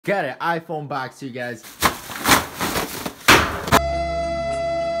Got an iPhone box here, guys.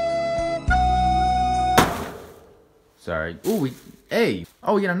 Sorry. Ooh, we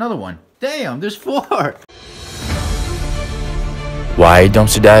got another one. Damn, there's 4. Why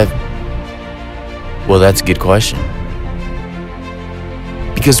dumpster dive? Well, that's a good question.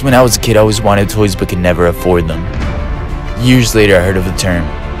 Because when I was a kid, I always wanted toys but could never afford them. Years later, I heard of the term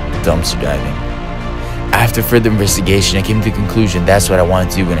dumpster diving. After further investigation, I came to the conclusion that's what I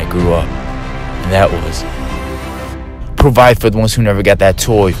wanted to do when I grew up. And that was provide for the ones who never got that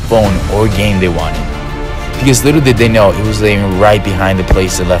toy, phone, or game they wanted. Because little did they know it was laying right behind the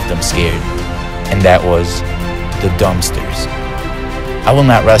place that left them scared. And that was the dumpsters. I will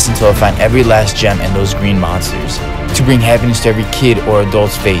not rest until I find every last gem and those green monsters to bring happiness to every kid or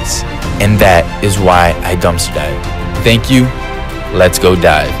adult's face. And that is why I dumpster dive. Thank you. Let's go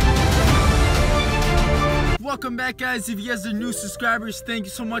dive. Welcome back, guys. If you guys are new subscribers, thank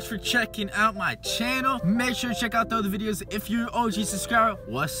you so much for checking out my channel. Make sure to check out the other videos. If you're an OG subscriber,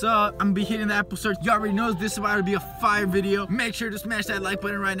 what's up? I'm gonna be hitting the Apple Store. You already know this is about to be a fire video. Make sure to smash that like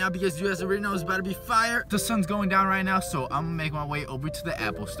button right now because you guys already know it's about to be fire. The sun's going down right now, so I'm gonna make my way over to the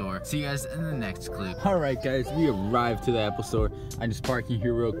Apple Store. See you guys in the next clip. All right, guys, we arrived to the Apple Store. I'm just parking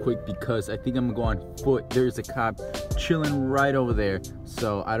here real quick because I think I'm gonna go on foot. There's a cop chilling right over there,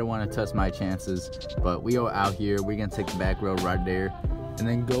 so I don't want to test my chances, but we are out here. We're gonna take the back road right there and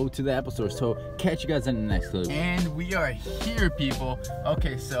then go to the Apple Store. So catch you guys in the next clip. And we are here, people.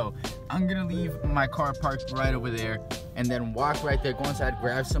 Okay, so I'm gonna leave my car parked right over there and then walk right there, go inside,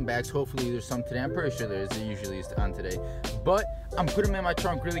 grab some bags. Hopefully there's some today. I'm pretty sure there is. There usually is on today, but I'm putting them in my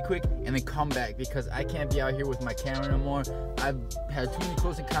trunk really quick and then come back because I can't be out here with my camera no more. I've had too many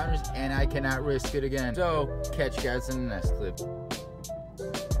close encounters and I cannot risk it again. So catch you guys in the next clip.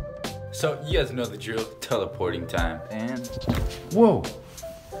 So you guys know the drill, teleporting time. And whoa,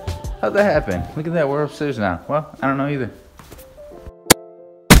 how'd that happen? Look at that, we're upstairs now. Well, I don't know either.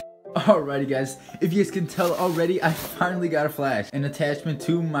 Alrighty, guys, if you guys can tell already, I finally got a flash, an attachment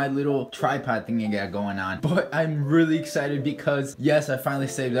to my little tripod thing I got going on. But I'm really excited because yes, I finally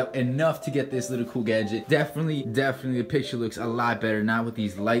saved up enough to get this little cool gadget. Definitely the picture looks a lot better now with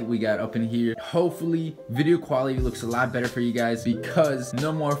these light we got up in here. Hopefully video quality looks a lot better for you guys because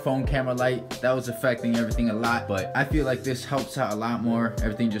no more phone camera light. That was affecting everything a lot, but I feel like this helps out a lot more.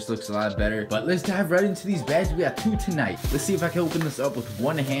 Everything just looks a lot better. But let's dive right into these bags. We got 2 tonight. Let's see if I can open this up with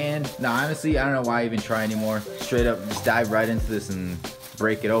one hand. Now, honestly, I don't know why I even try anymore. Straight up, just dive right into this and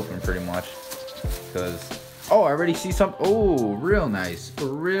break it open pretty much. Because, oh, I already see some. Oh, real nice.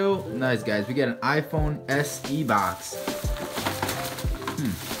 Real nice, guys. We got an iPhone SE box.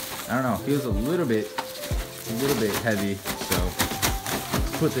 I don't know. Feels a little bit heavy. So,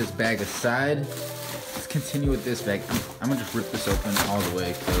 let's put this bag aside. Let's continue with this bag. I'm going to just rip this open all the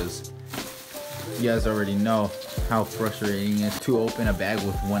way because you guys already know how frustrating it is to open a bag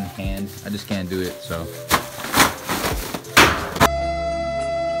with one hand. I just can't do it, so.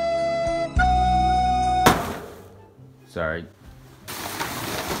 Sorry.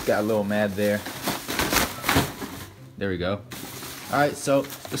 Got a little mad there. There we go. Alright, so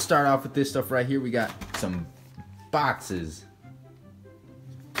let's start off with this stuff right here. We got some boxes.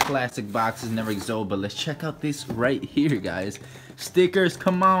 Classic boxes, never get old, but let's check out this right here, guys. Stickers,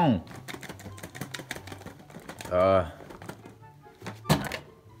 come on.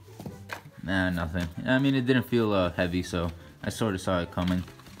 Nah, nothing. I mean, it didn't feel heavy, so I sort of saw it coming.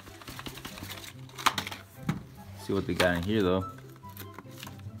 See what they got in here, though.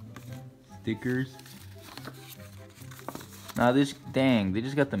 Stickers. Nah, this, dang, they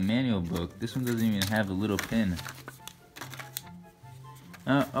just got the manual book. This one doesn't even have the little pin.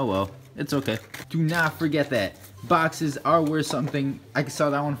 Oh well, it's okay. Do not forget that boxes are worth something. I saw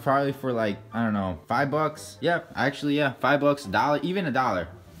that one probably for like, I don't know, $5. Yeah, actually, yeah, $5, $1, even $1.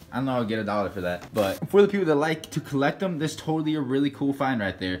 I don't know, I'll get $1 for that. But for the people that like to collect them, this is totally a really cool find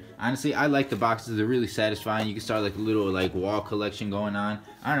right there. Honestly, I like the boxes. They're really satisfying. You can start like a little like wall collection going on.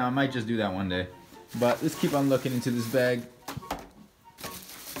 I don't know, I might just do that one day. But let's keep on looking into this bag.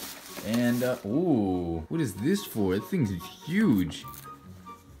 And ooh, what is this for? This thing's huge.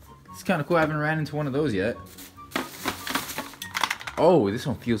 It's kind of cool. I haven't ran into one of those yet. Oh, this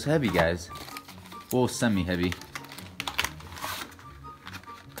one feels heavy, guys. Well, semi-heavy.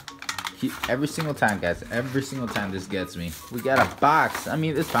 Every single time, guys. Every single time this gets me. We got a box. I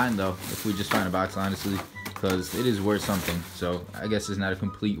mean, it's fine, though, if we just find a box, honestly. Because it is worth something. So, I guess it's not a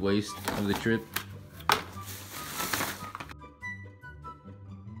complete waste of the trip.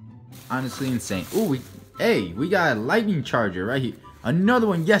 Honestly, insane. Ooh, we got a lightning charger right here. Another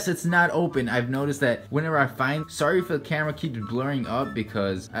one, yes, it's not open. I've noticed that whenever I find, sorry if the camera keeps blurring up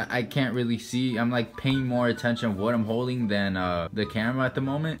because I can't really see. I'm like paying more attention of what I'm holding than the camera at the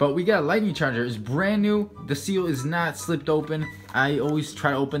moment. But we got a lightning charger. It's brand new. The seal is not slipped open. I always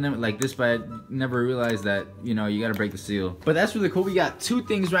try to open them like this, but I never realized that, you know, you gotta break the seal. But that's really cool. We got two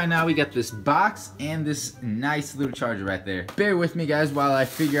things right now. We got this box and this nice little charger right there. Bear with me, guys, while I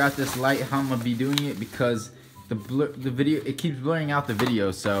figure out this light, how I'm gonna be doing it, because the video, it keeps blurring out the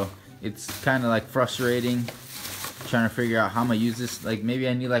video, so it's kind of like frustrating trying to figure out how I'm gonna use this. Like maybe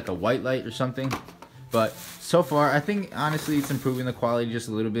I need like a white light or something. But so far, I think honestly it's improving the quality just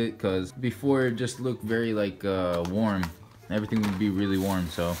a little bit, because before it just looked very like warm. Everything would be really warm,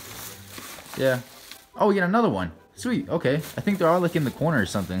 so yeah. Oh, we got another one. Sweet, okay. I think they're all like in the corner or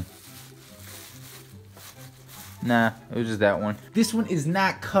something. Nah, it was just that one. This one is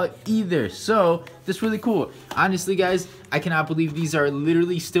not cut either, so that's really cool. Honestly, guys, I cannot believe these are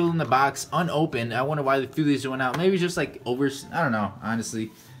literally still in the box, unopened. I wonder why they threw this one out. Maybe just like I don't know,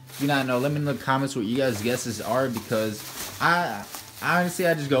 honestly. If you not know, let me know in the comments what you guys' guesses are, because honestly,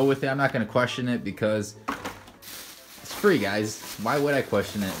 I just go with it. I'm not gonna question it because it's free, guys. Why would I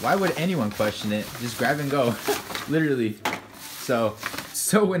question it? Why would anyone question it? Just grab and go, literally.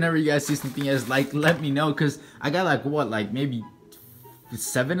 So whenever you guys see something else, like, let me know, because I got like what, like maybe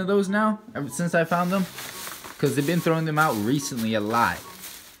 7 of those now ever since I found them, because they've been throwing them out recently a lot.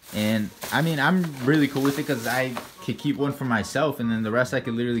 And I mean, I'm really cool with it because I could keep one for myself, and then the rest I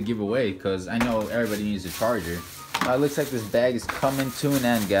could literally give away, because I know everybody needs a charger. It looks like this bag is coming to an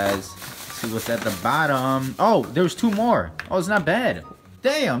end, guys. Let's see what's at the bottom. Oh, there's 2 more. Oh, it's not bad.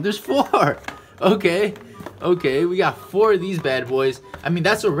 Damn, there's 4. Okay, we got 4 of these bad boys. I mean,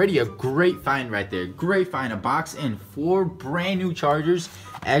 that's already a great find right there. Great find. A box and 4 brand new chargers.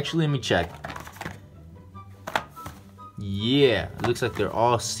 Actually, let me check. Yeah, it looks like they're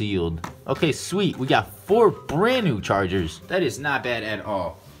all sealed. Okay, sweet. We got 4 brand new chargers. That is not bad at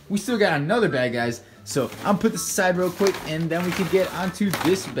all. We still got another bag, guys. So I'm gonna put this aside real quick, and then we can get onto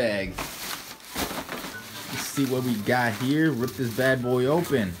this bag. Let's see what we got here. Rip this bad boy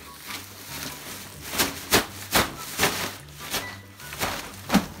open.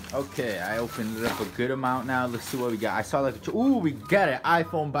 Okay, I opened it up a good amount now. Let's see what we got. I saw like, ooh, we got an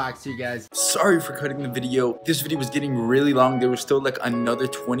iPhone box here, guys. Sorry for cutting the video. This video was getting really long. There was still like another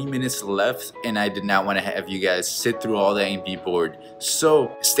 20 minutes left, and I did not want to have you guys sit through all that and be bored.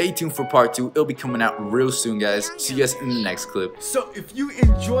 So stay tuned for part 2. It'll be coming out real soon, guys. See you guys in the next clip. So if you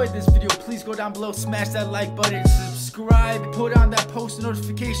enjoyed this video, please go down below, smash that like button, subscribe, put on that post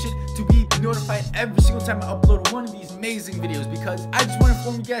notification to be notified every single time I upload one of these amazing videos, because I just want to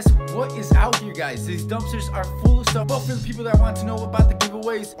inform you guys what is out here, guys. These dumpsters are full of stuff. But for the people that want to know about the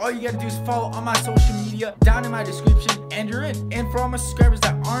giveaways, all you gotta do is follow on my social media down in my description, and you're in. And for all my subscribers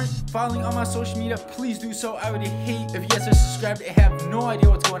that aren't following on my social media, please do so. I would hate if you guys are subscribed and have no idea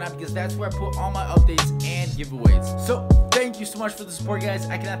what's going on, because that's where I put all my updates and giveaways. So thank you so much for the support, guys.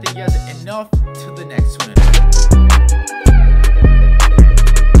 I cannot thank you guys enough. Till the next one.